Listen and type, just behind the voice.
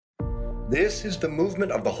This is the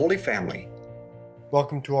movement of the Holy Family.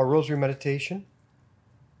 Welcome to our Rosary Meditation.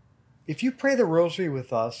 If you pray the Rosary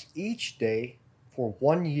with us each day for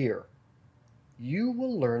 1 year, you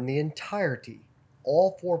will learn the entirety,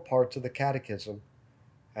 all 4 parts of the Catechism,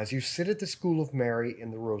 as you sit at the School of Mary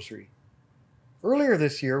in the Rosary. Earlier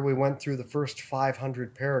this year, we went through the first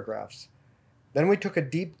 500 paragraphs. Then we took a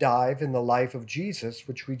deep dive in the life of Jesus,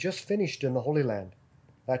 which we just finished in the Holy Land.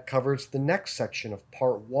 That covers the next section of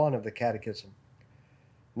Part 1 of the Catechism.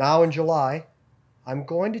 Now in July, I'm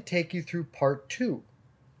going to take you through Part 2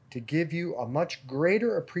 to give you a much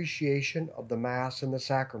greater appreciation of the Mass and the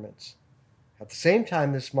sacraments. At the same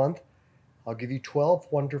time this month, I'll give you 12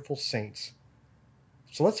 wonderful saints.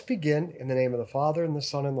 So let's begin in the name of the Father, and the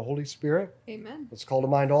Son, and the Holy Spirit. Amen. Let's call to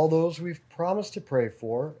mind all those we've promised to pray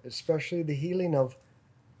for, especially the healing of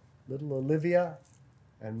little Olivia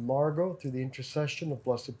and Margot through the intercession of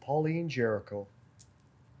Blessed Pauline Jericho.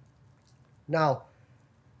 Now,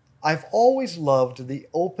 I've always loved the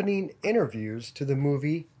opening interviews to the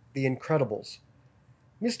movie The Incredibles.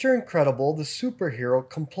 Mr. Incredible, the superhero,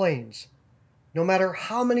 complains. No matter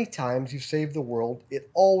how many times you save the world,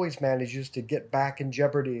 it always manages to get back in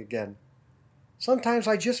jeopardy again. Sometimes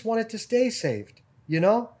I just want it to stay saved. You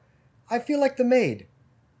know, I feel like the maid.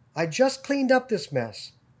 I just cleaned up this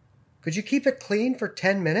mess. Could you keep it clean for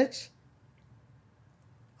 10 minutes?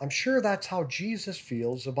 I'm sure that's how Jesus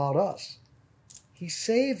feels about us. He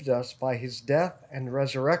saved us by his death and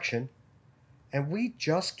resurrection, and we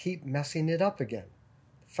just keep messing it up again.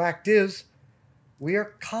 The fact is, we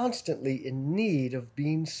are constantly in need of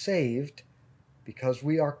being saved because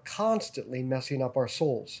we are constantly messing up our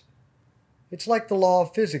souls. It's like the law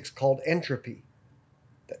of physics called entropy,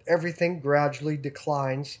 that everything gradually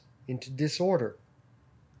declines into disorder.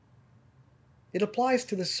 It applies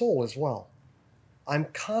to the soul as well. I'm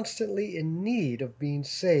constantly in need of being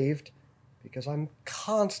saved because I'm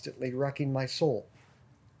constantly wrecking my soul.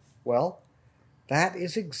 Well, that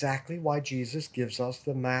is exactly why Jesus gives us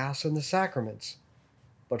the Mass and the sacraments,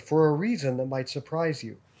 but for a reason that might surprise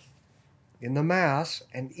you. In the Mass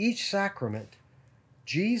and each sacrament,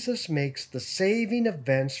 Jesus makes the saving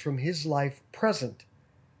events from his life present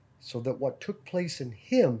so that what took place in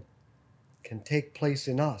him can take place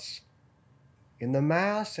in us. In the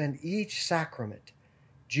Mass and each sacrament,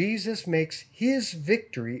 Jesus makes his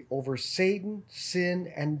victory over Satan,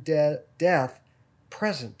 sin, and death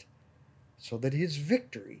present, so that his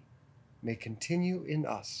victory may continue in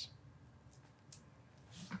us.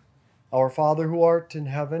 Our Father who art in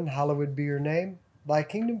heaven, hallowed be your name. Thy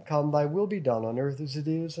kingdom come, thy will be done on earth as it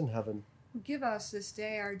is in heaven. Give us this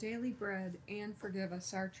day our daily bread, and forgive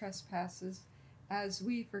us our trespasses, as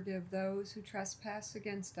we forgive those who trespass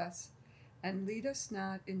against us. And lead us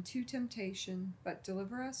not into temptation, but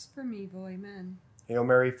deliver us from evil. Amen. Hail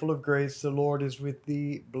Mary, full of grace, the Lord is with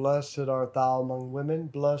thee. Blessed art thou among women.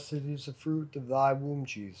 Blessed is the fruit of thy womb,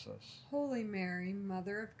 Jesus. Holy Mary,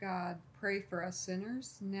 Mother of God, pray for us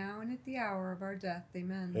sinners, now and at the hour of our death.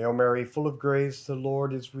 Amen. Hail Mary, full of grace, the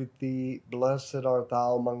Lord is with thee. Blessed art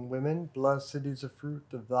thou among women. Blessed is the fruit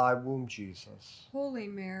of thy womb, Jesus. Holy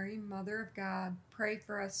Mary, Mother of God, pray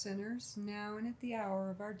for us sinners, now and at the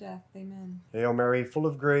hour of our death. Amen. Hail Mary, full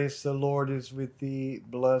of grace, the Lord is with thee.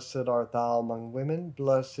 Blessed art thou among women.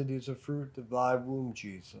 Blessed is the fruit of thy womb,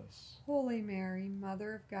 Jesus. Holy Mary,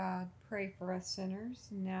 Mother of God, pray for us sinners,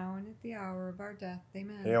 now and at the hour of our death.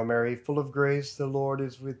 Amen. Hail Mary, full of grace, the Lord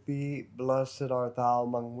is with thee. Blessed art thou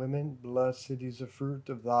among women. Blessed is the fruit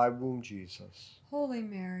of thy womb, Jesus. Holy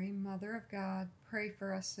Mary, Mother of God, pray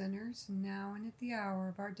for us sinners, now and at the hour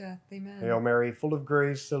of our death. Amen. Hail Mary, full of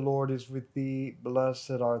grace, the Lord is with thee.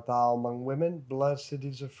 Blessed art thou among women. Blessed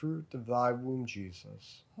is the fruit of thy womb,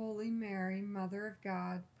 Jesus. Holy Mary, Mother of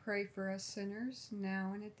God, pray for us sinners,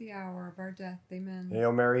 now and at the hour of our death. Amen.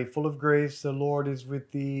 Hail Mary, full of grace, the Lord is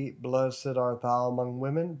with thee. Blessed art thou among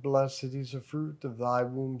women. Blessed is the fruit of thy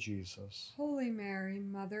womb, Jesus. Holy Mary,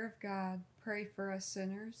 Mother of God, pray for us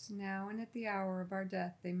sinners, now and at the hour of our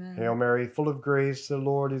death. Amen. Hail Mary, full of grace, the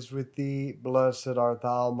Lord is with thee. Blessed art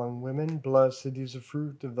thou among women. Blessed is the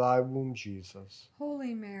fruit of thy womb, Jesus.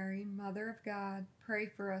 Holy Mary, Mother of God, pray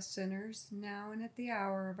for us sinners, now and at the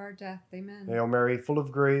hour of our death. Amen. Hail Mary, full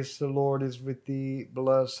of grace, the Lord is with thee.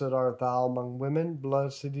 Blessed art thou among women.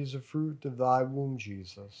 Blessed is the fruit of thy womb,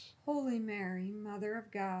 Jesus. Holy Mary, Mother of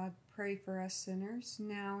God, pray for us sinners,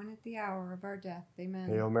 now and at the hour of our death. Amen.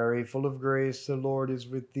 Hail Mary, full of grace, the Lord is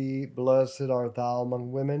with thee. Blessed art thou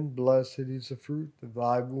among women. Blessed is the fruit of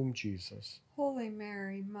thy womb, Jesus. Holy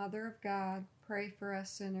Mary, Mother of God, pray for us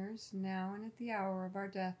sinners, now and at the hour of our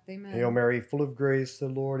death. Amen. Hail Mary, full of grace, the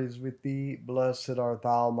Lord is with thee. Blessed art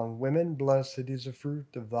thou among women, blessed is the fruit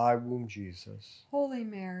of thy womb, Jesus. Holy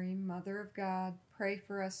Mary, Mother of God, pray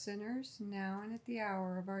for us sinners, now and at the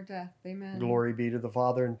hour of our death. Amen. Glory be to the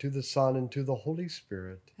Father, and to the Son, and to the Holy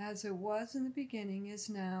Spirit. As it was in the beginning, is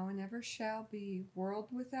now, and ever shall be, world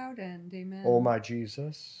without end. Amen. O my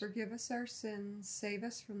Jesus, Forgive us our sins, save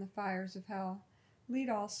us from the fires of hell. Lead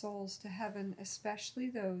all souls to heaven, especially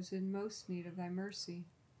those in most need of thy mercy.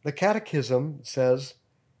 the Catechism says,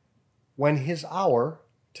 when his hour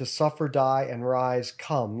to suffer, die, and rise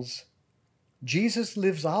comes, Jesus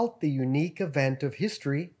lives out the unique event of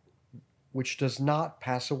history which does not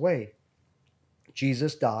pass away.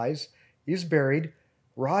 Jesus dies, is buried,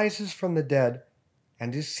 rises from the dead,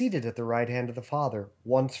 and is seated at the right hand of the Father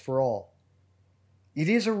once for all. It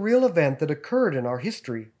is a real event that occurred in our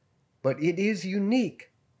history, but it is unique.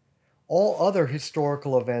 All other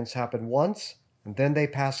historical events happen once, and then they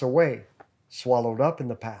pass away, swallowed up in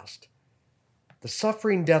the past. The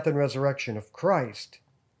suffering, death, and resurrection of Christ,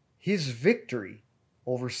 his victory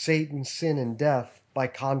over Satan, sin, and death, by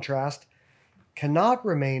contrast, cannot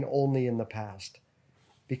remain only in the past,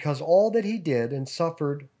 because all that he did and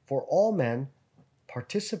suffered for all men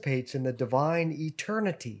participates in the divine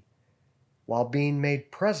eternity, while being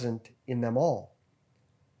made present in them all.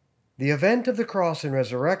 The event of the cross and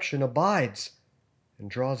resurrection abides and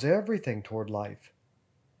draws everything toward life.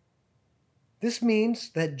 This means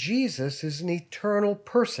that Jesus is an eternal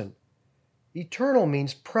person. Eternal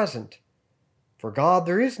means present. For God,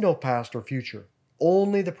 there is no past or future,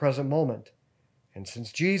 only the present moment. And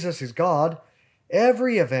since Jesus is God,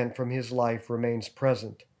 every event from his life remains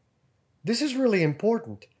present. This is really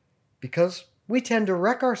important because we tend to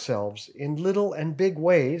wreck ourselves in little and big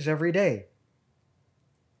ways every day.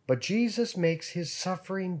 But Jesus makes his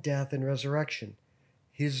suffering, death, and resurrection,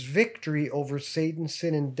 his victory over Satan,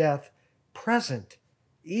 sin, and death, present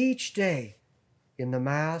each day in the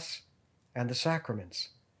Mass and the sacraments.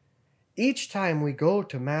 Each time we go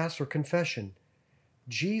to Mass or confession,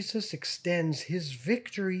 Jesus extends his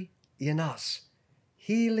victory in us,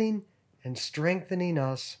 healing and strengthening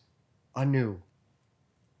us anew.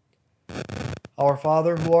 Our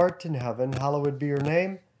Father, who art in heaven, hallowed be your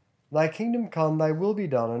name. Thy kingdom come, thy will be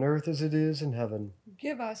done on earth as it is in heaven.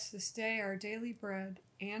 Give us this day our daily bread,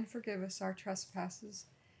 and forgive us our trespasses,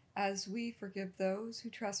 as we forgive those who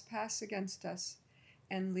trespass against us.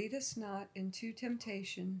 And lead us not into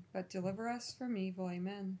temptation, but deliver us from evil.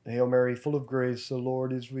 Amen. Hail Mary, full of grace, the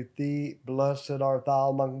Lord is with thee. Blessed art thou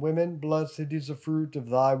among women, blessed is the fruit of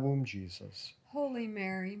thy womb, Jesus. Holy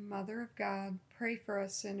Mary, Mother of God, pray for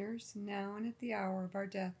us sinners, now and at the hour of our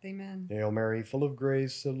death. Amen. Hail Mary, full of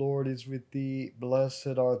grace, the Lord is with thee.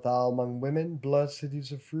 Blessed art thou among women, blessed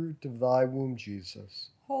is the fruit of thy womb,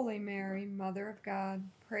 Jesus. Holy Mary, Mother of God,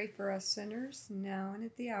 pray for us sinners, now and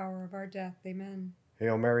at the hour of our death. Amen.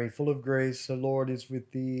 Hail Mary, full of grace, the Lord is with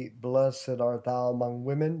thee. Blessed art thou among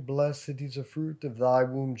women, blessed is the fruit of thy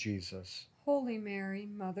womb, Jesus. Holy Mary,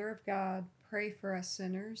 Mother of God, pray for us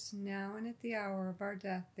sinners, now and at the hour of our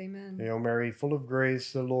death. Amen. Hail Mary, full of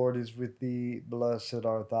grace, the Lord is with thee. Blessed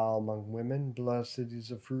art thou among women, blessed is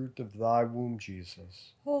the fruit of thy womb,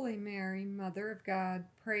 Jesus. Holy Mary, Mother of God,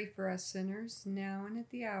 pray for us sinners, now and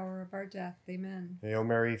at the hour of our death. Amen. Hail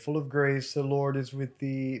Mary, full of grace, the Lord is with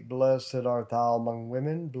thee. Blessed art thou among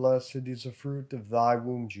women, blessed is the fruit of thy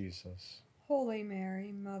womb, Jesus. Holy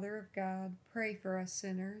Mary, Mother of God, pray for us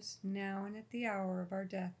sinners, now and at the hour of our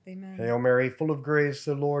death. Amen. Hail Mary, full of grace,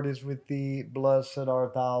 the Lord is with thee. Blessed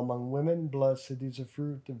art thou among women, blessed is the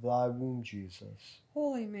fruit of thy womb, Jesus.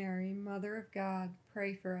 Holy Mary, Mother of God,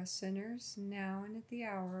 pray for us sinners, now and at the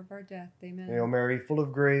hour of our death. Amen. Hail Mary, full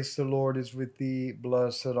of grace, the Lord is with thee.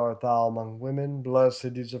 Blessed art thou among women,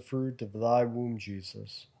 blessed is the fruit of thy womb,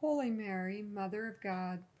 Jesus. Holy Mary, Mother of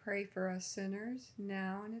God, pray for us sinners,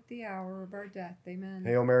 now and at the hour of our death. Amen.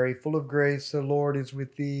 Hail Mary, full of grace, the Lord is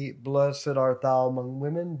with thee. Blessed art thou among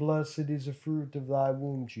women, blessed is the fruit of thy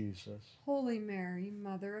womb, Jesus. Holy Mary,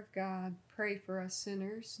 Mother of God, pray for us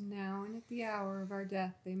sinners, now and at the hour of our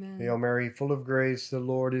death. Amen. Hail Mary, full of grace, the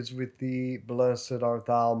Lord is with thee. Blessed art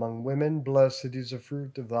thou among women, blessed is the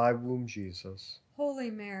fruit of thy womb, Jesus.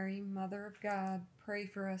 Holy Mary, Mother of God, pray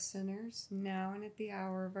for us sinners, now and at the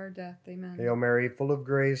hour of our death. Amen. Hail Mary, full of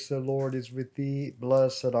grace, the Lord is with thee.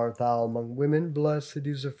 Blessed art thou among women, blessed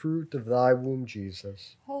is the fruit of thy womb,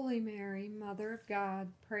 Jesus. Holy Mary, Mother of God,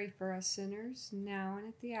 pray for us sinners, now and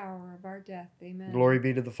at the hour of our death. Amen. Glory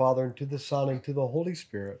be to the Father, and to the Son, and to the Holy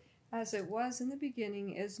Spirit. As it was in the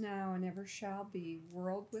beginning, is now, and ever shall be,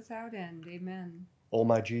 world without end. Amen. O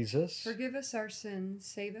my Jesus, Forgive us our sins,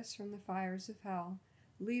 save us from the fires of hell.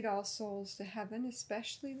 Lead all souls to heaven,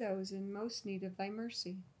 especially those in most need of thy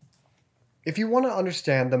mercy. if you want to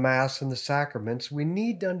understand the Mass and the sacraments, we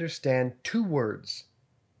need to understand two words,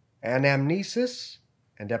 anamnesis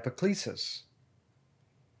and epiclesis.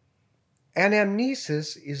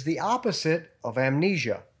 Anamnesis is the opposite of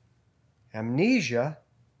amnesia. Amnesia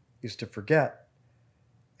is to forget.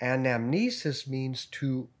 Anamnesis means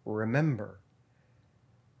to remember.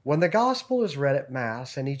 When the Gospel is read at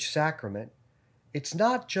Mass and each sacrament, it's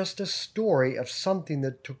not just a story of something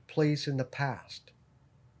that took place in the past.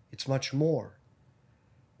 It's much more.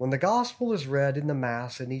 When the Gospel is read in the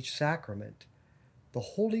Mass and each sacrament, the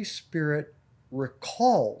Holy Spirit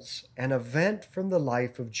recalls an event from the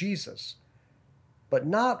life of Jesus. But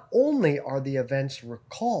not only are the events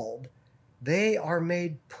recalled, they are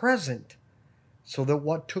made present so that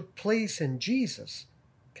what took place in Jesus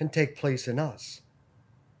can take place in us.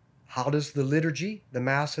 How does the liturgy, the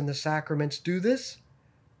Mass, and the sacraments do this?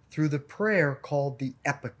 Through the prayer called the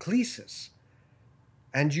epiclesis.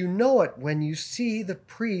 And you know it when you see the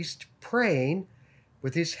priest praying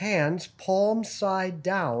with his hands palm side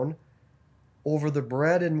down over the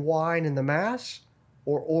bread and wine in the Mass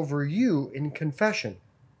or over you in confession.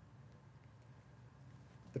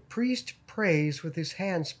 The priest prays with his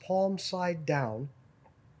hands palm side down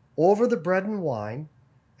over the bread and wine,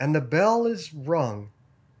 and the bell is rung,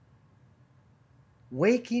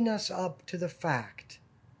 waking us up to the fact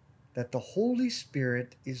that the Holy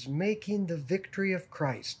Spirit is making the victory of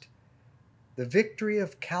Christ, the victory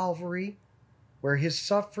of Calvary, where his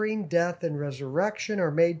suffering, death, and resurrection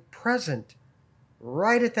are made present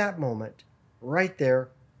right at that moment, right there,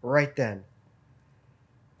 right then.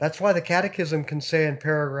 That's why the Catechism can say in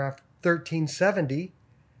paragraph 1370,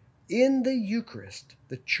 in the Eucharist,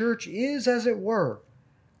 the Church is, as it were,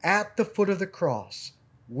 at the foot of the cross,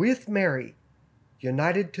 with Mary,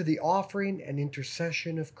 united to the offering and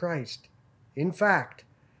intercession of Christ. In fact,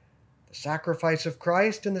 the sacrifice of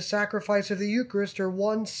Christ and the sacrifice of the Eucharist are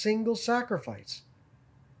one single sacrifice.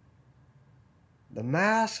 The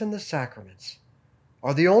Mass and the sacraments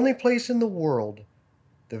are the only place in the world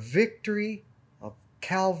the victory of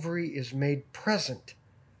Calvary is made present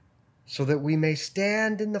so that we may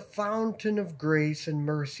stand in the fountain of grace and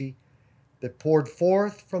mercy that poured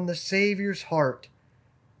forth from the Savior's heart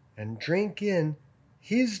and drink in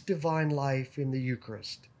his divine life in the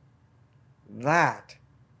Eucharist. That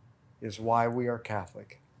is why we are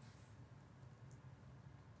Catholic.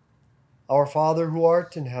 Our Father who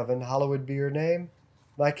art in heaven, hallowed be your name.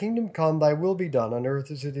 Thy kingdom come, thy will be done on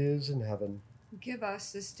earth as it is in heaven. Give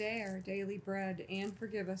us this day our daily bread, and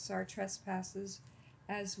forgive us our trespasses,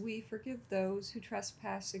 as we forgive those who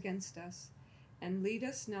trespass against us. And lead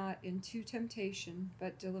us not into temptation,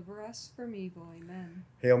 but deliver us from evil. Amen.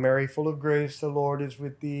 Hail Mary, full of grace, the Lord is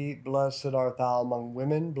with thee. Blessed art thou among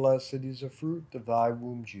women, blessed is the fruit of thy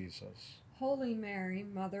womb, Jesus. Holy Mary,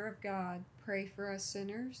 Mother of God, pray for us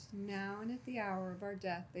sinners, now and at the hour of our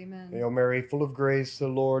death. Amen. Hail Mary, full of grace, the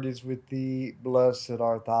Lord is with thee. Blessed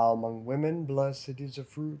art thou among women, blessed is the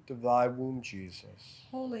fruit of thy womb, Jesus.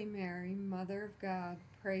 Holy Mary, Mother of God,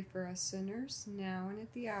 pray for us sinners, now and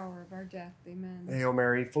at the hour of our death. Amen. Hail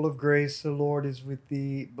Mary, full of grace, the Lord is with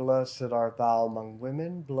thee. Blessed art thou among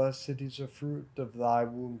women, blessed is the fruit of thy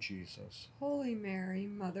womb, Jesus. Holy Mary,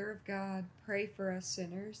 Mother of God, pray for us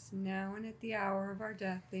sinners, now and at the hour of our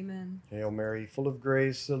death. Amen. Hail Mary, full of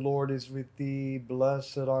grace, the Lord is with thee.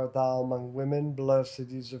 Blessed art thou among women,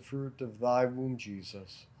 blessed is the fruit of thy womb,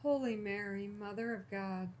 Jesus. Holy Mary, Mother of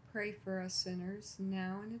God, pray for us sinners,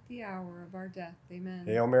 now and at the hour of our death. Amen.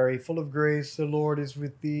 Hail Mary, full of grace, the Lord is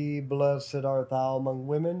with thee. Blessed art thou among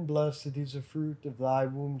women, blessed is the fruit of thy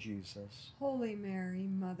womb, Jesus. Holy Mary,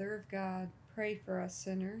 Mother of God, pray for us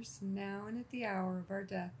sinners, now and at the hour of our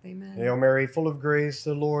death. Amen. Hail Mary, full of grace,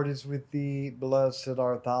 the Lord is with thee. Blessed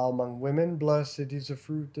art thou among women, blessed is the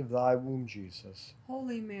fruit of thy womb, Jesus.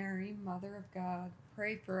 Holy Mary, Mother of God,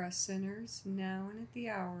 pray for us sinners, now and at the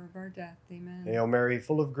hour of our death. Amen. Hail Mary,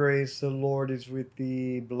 full of grace, the Lord is with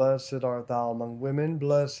thee. Blessed art thou among women,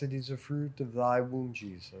 blessed is the fruit of thy womb,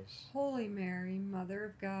 Jesus. Holy Mary, Mother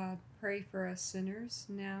of God, pray for us sinners,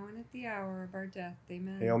 now and at the hour of our death.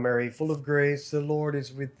 Amen. Hail Mary, full of grace, the Lord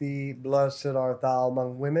is with thee. Blessed art thou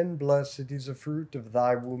among women, blessed is the fruit of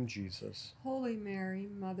thy womb, Jesus. Holy Mary,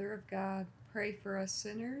 Mother of God, pray for us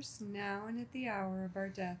sinners, now and at the hour of our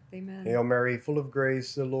death. Amen. Hail Mary, full of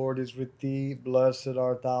grace, the Lord is with thee. Blessed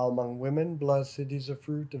art thou among women, blessed is the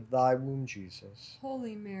fruit of thy womb, Jesus.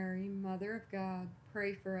 Holy Mary, Mother of God,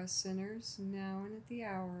 pray for us sinners, now and at the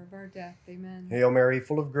hour of our death. Amen. Hail Mary,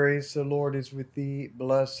 full of grace, the Lord is with thee.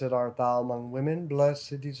 Blessed art thou among women,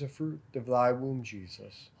 blessed is the fruit of thy womb,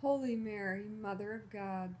 Jesus. Holy Mary, Mother of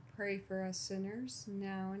God, pray for us sinners,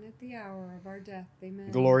 now and at the hour of our death.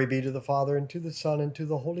 Amen. Glory be to the Father, and to the Son, and to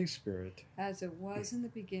the Holy Spirit. As it was in the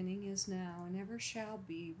beginning, is now, and ever shall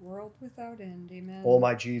be, world without end. Amen. O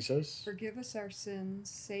my Jesus, Forgive us our sins,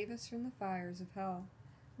 save us from the fires of hell.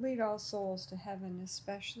 Lead all souls to heaven,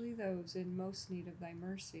 especially those in most need of thy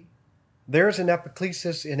mercy. there is an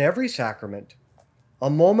epiclesis in every sacrament, a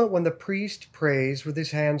moment when the priest prays with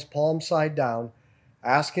his hands palm side down,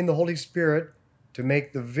 asking the Holy Spirit to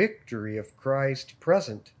make the victory of Christ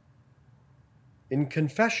present. In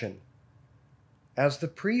confession, as the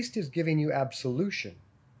priest is giving you absolution,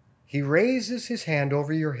 he raises his hand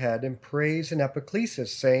over your head and prays an epiclesis,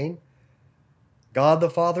 saying, God the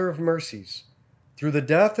Father of mercies, through the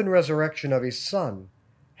death and resurrection of his Son,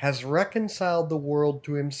 has reconciled the world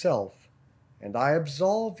to himself, and I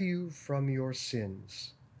absolve you from your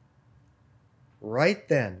sins. Right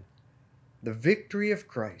then, the victory of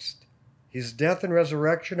Christ, his death and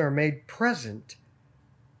resurrection are made present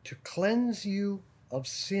to cleanse you of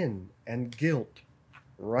sin and guilt.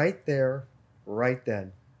 Right there, right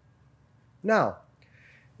then. Now,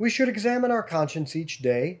 we should examine our conscience each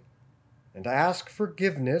day and ask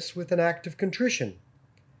forgiveness with an act of contrition.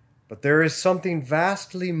 But there is something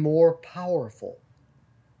vastly more powerful,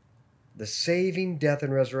 the saving death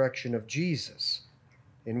and resurrection of Jesus,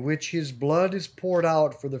 in which his blood is poured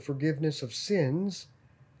out for the forgiveness of sins.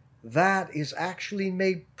 That is actually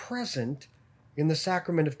made present in the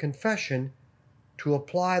sacrament of confession to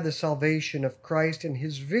apply the salvation of Christ and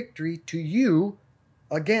his victory to you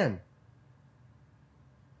again.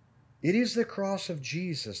 It is the cross of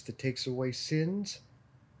Jesus that takes away sins.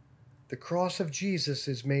 The cross of Jesus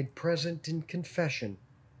is made present in confession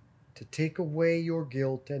to take away your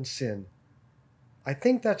guilt and sin. I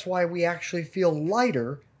think that's why we actually feel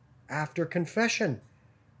lighter after confession,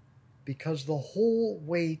 because the whole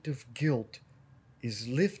weight of guilt is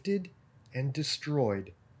lifted and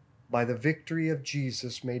destroyed by the victory of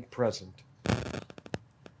Jesus made present.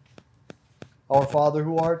 Our Father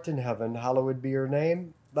who art in heaven, hallowed be your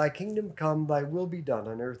name. Thy kingdom come, thy will be done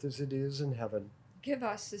on earth as it is in heaven. Give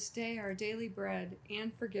us this day our daily bread,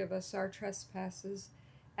 and forgive us our trespasses,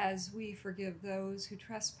 as we forgive those who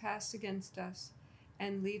trespass against us.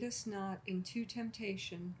 And lead us not into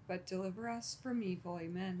temptation, but deliver us from evil.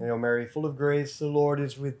 Amen. Hail Mary, full of grace, the Lord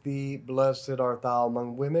is with thee. Blessed art thou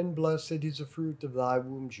among women, blessed is the fruit of thy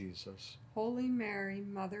womb, Jesus. Holy Mary,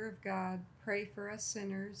 Mother of God, pray for us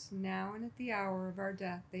sinners, now and at the hour of our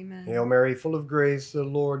death. Amen. Hail Mary, full of grace, the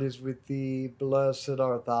Lord is with thee. Blessed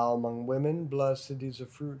art thou among women, blessed is the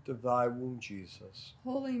fruit of thy womb, Jesus.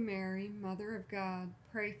 Holy Mary, Mother of God,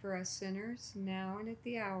 pray for us sinners, now and at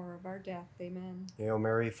the hour of our death. Amen. Hail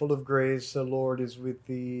Mary, full of grace, the Lord is with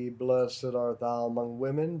thee. Blessed art thou among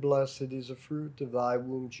women, blessed is the fruit of thy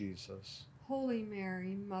womb, Jesus. Holy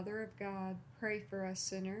Mary, Mother of God, pray for us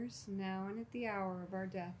sinners, now and at the hour of our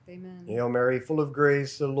death. Amen. Hail Mary, full of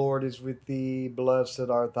grace, the Lord is with thee. Blessed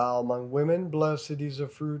art thou among women, blessed is the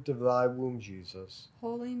fruit of thy womb, Jesus.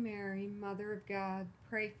 Holy Mary, Mother of God,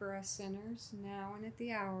 pray for us sinners, now and at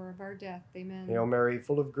the hour of our death. Amen. Hail Mary,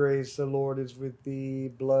 full of grace, the Lord is with thee.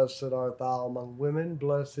 Blessed art thou among women,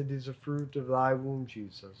 blessed is the fruit of thy womb,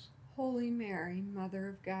 Jesus. Holy Mary, Mother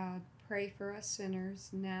of God, pray for us sinners,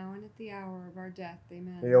 now and at the hour of our death.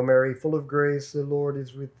 Amen. Hail Mary, full of grace, the Lord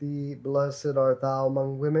is with thee. Blessed art thou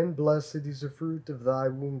among women, blessed is the fruit of thy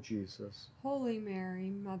womb, Jesus. Holy Mary,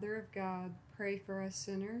 Mother of God, pray for us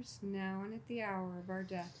sinners, now and at the hour of our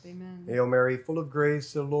death. Amen. Hail Mary, full of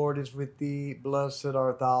grace, the Lord is with thee. Blessed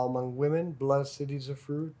art thou among women, blessed is the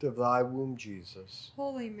fruit of thy womb, Jesus.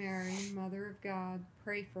 Holy Mary, Mother of God,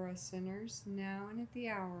 pray for us sinners, now and at the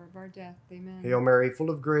hour of our death. Amen. Hail Mary, full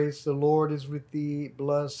of grace, the Lord is with thee.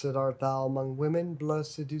 Blessed art thou among women,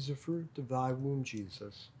 blessed is the fruit of thy womb,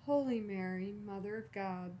 Jesus. Holy Mary, Mother of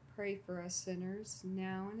God, pray for us sinners,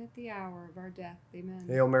 now and at the hour of our death. Amen.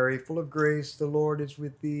 Hail Mary, full of grace, the Lord is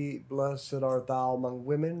with thee. Blessed art thou among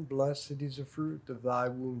women, blessed is the fruit of thy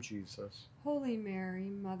womb, Jesus. Holy Mary,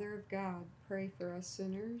 Mother of God, pray for us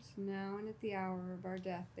sinners, now and at the hour of our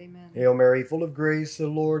death. Amen. Hail Mary, full of grace, the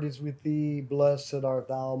Lord is with thee. Blessed art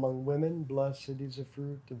thou among women, blessed is the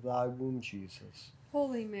fruit of thy womb, Jesus.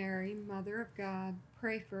 Holy Mary, Mother of God,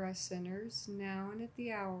 pray for us sinners, now and at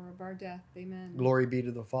the hour of our death. Amen. Glory be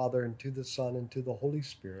to the Father, and to the Son, and to the Holy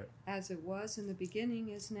Spirit. As it was in the beginning,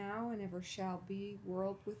 is now, and ever shall be,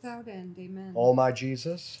 world without end. Amen. O my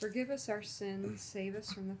Jesus, Forgive us our sins, save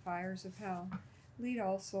us from the fires of hell. Lead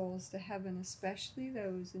all souls to heaven, especially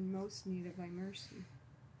those in most need of thy mercy.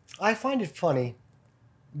 I find it funny.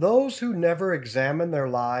 Those who never examine their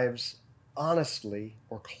lives honestly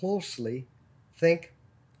or closely think,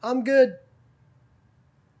 I'm good.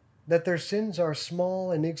 That their sins are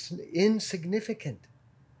small and insignificant.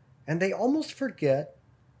 And they almost forget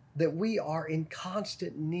that we are in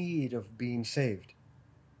constant need of being saved.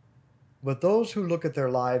 But those who look at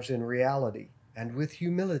their lives in reality and with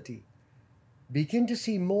humility begin to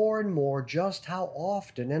see more and more just how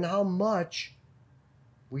often and how much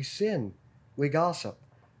we sin, we gossip,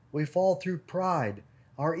 we fall through pride,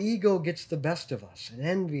 our ego gets the best of us, and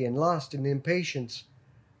envy and lust and impatience,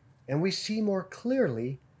 and we see more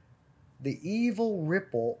clearly the evil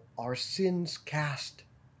ripple our sins cast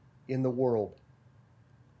in the world.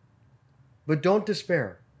 But don't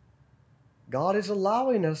despair. God is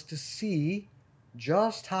allowing us to see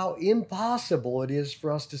just how impossible it is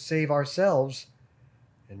for us to save ourselves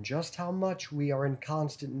and just how much we are in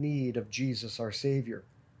constant need of Jesus, our Savior.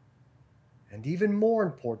 And even more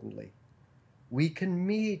importantly, we can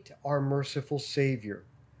meet our merciful Savior,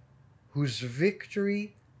 whose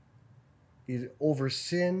victory over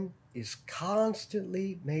sin is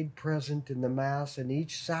constantly made present in the Mass and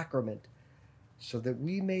each sacrament, so that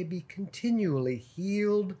we may be continually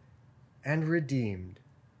healed and redeemed.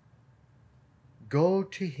 Go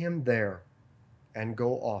to Him there, and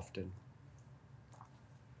go often.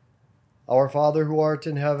 Our Father who art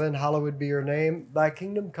in heaven, hallowed be your name. Thy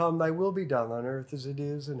kingdom come, thy will be done on earth as it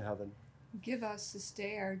is in heaven. Give us this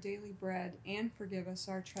day our daily bread, and forgive us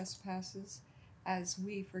our trespasses, as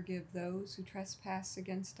we forgive those who trespass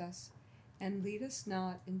against us. And lead us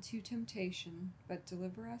not into temptation, but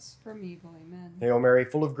deliver us from evil. Amen. Hail Mary,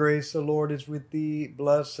 full of grace, the Lord is with thee.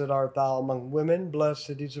 Blessed art thou among women.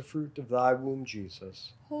 Blessed is the fruit of thy womb,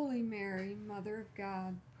 Jesus. Holy Mary, Mother of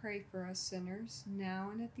God, pray for us sinners, now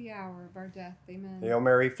and at the hour of our death. Amen. Hail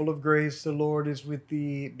Mary, full of grace, the Lord is with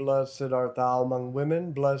thee. Blessed art thou among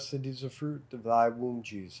women. Blessed is the fruit of thy womb,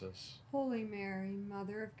 Jesus. Holy Mary,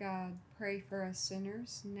 Mother of God, pray for us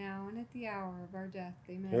sinners, now and at the hour of our death.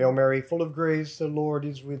 Amen. Hail Mary, full of grace, the Lord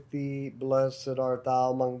is with thee. Blessed art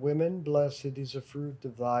thou among women. Blessed is the fruit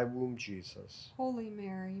of thy womb, Jesus. Holy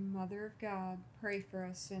Mary, Mother of God, pray for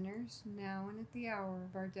us sinners, now and at the hour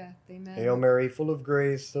of our death. Amen. Hail Mary, full of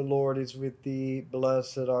grace, the Lord is with thee.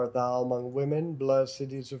 Blessed art thou among women.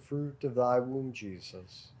 Blessed is the fruit of thy womb,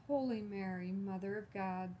 Jesus. Holy Mary, Mother of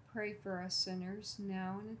God, pray for us sinners,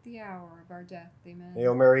 now and at the hour of our death. Amen.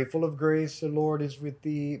 Hail Mary, full of grace, the Lord is with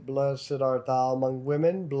thee. Blessed art thou among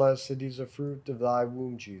women. Blessed is the fruit of thy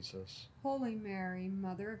womb, Jesus. Holy Mary,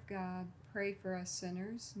 Mother of God, pray for us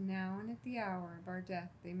sinners, now and at the hour of our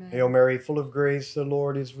death. Amen. Hail Mary, full of grace, the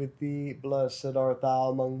Lord is with thee. Blessed art thou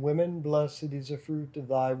among women. Blessed is the fruit of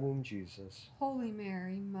thy womb, Jesus. Holy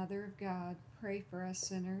Mary, Mother of God, pray for us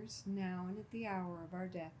sinners, now and at the hour of our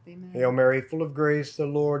death. Amen. Hail Mary, full of grace, the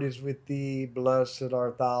Lord is with thee. Blessed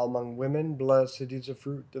art thou among women. Blessed is the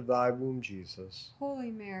fruit of thy womb, Jesus.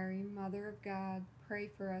 Holy Mary, Mother of God, pray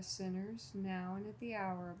for us sinners, now and at the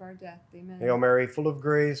hour of our death. Amen. Hail Mary, full of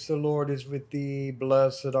grace, the Lord is with thee.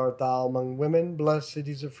 Blessed art thou among women. Blessed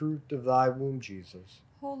is the fruit of thy womb, Jesus.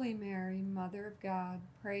 Holy Mary, Mother of God,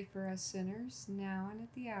 pray for us sinners, now and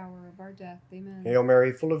at the hour of our death. Amen. Hail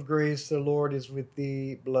Mary, full of grace, the Lord is with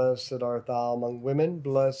thee. Blessed art thou among women.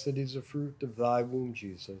 Blessed is the fruit of thy womb,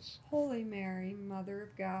 Jesus. Holy Mary, Mother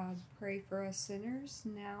of God, pray for us sinners,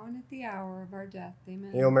 now and at the hour of our death.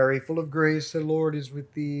 Amen. Hail Mary, full of grace, the Lord is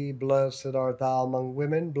with thee. Blessed art thou among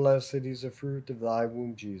women. Blessed is the fruit of thy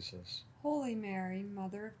womb, Jesus. Holy Mary,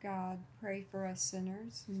 Mother of God, pray for us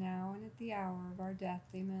sinners, now and at the hour of our death.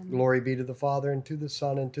 Amen. Glory be to the Father, and to the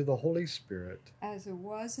Son, and to the Holy Spirit. As it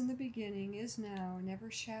was in the beginning, is now, and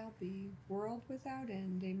ever shall be, world without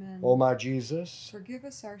end. Amen. O my Jesus, forgive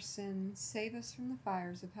us our sins, save us from the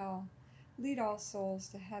fires of hell. Lead all souls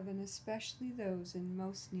to heaven, especially those in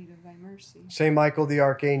most need of thy mercy. Saint Michael the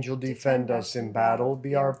Archangel, defend us in battle.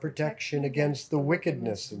 Be our protection against the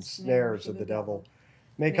wickedness and snares of the devil.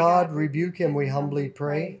 May God rebuke him, we humbly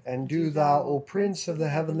pray. And do thou, O Prince of the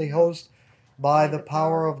heavenly host, by the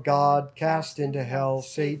power of God, cast into hell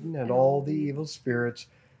Satan and all the evil spirits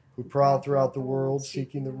who prowl throughout the world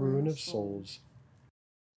seeking the ruin of souls.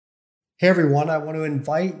 Hey everyone, I want to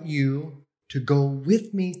invite you to go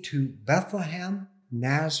with me to Bethlehem,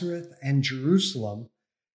 Nazareth, and Jerusalem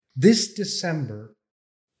this December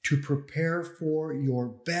to prepare for your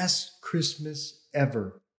best Christmas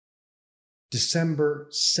ever. December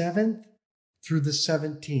 7th through the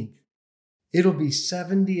 17th. It'll be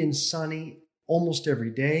 70 and sunny almost every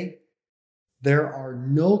day. There are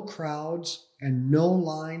no crowds and no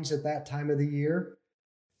lines at that time of the year,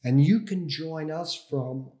 and you can join us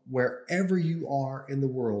from wherever you are in the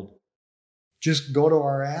world. Just go to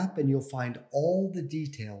our app and you'll find all the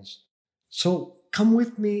details. So come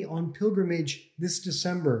with me on pilgrimage this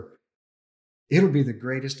December. It'll be the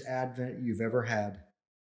greatest Advent you've ever had.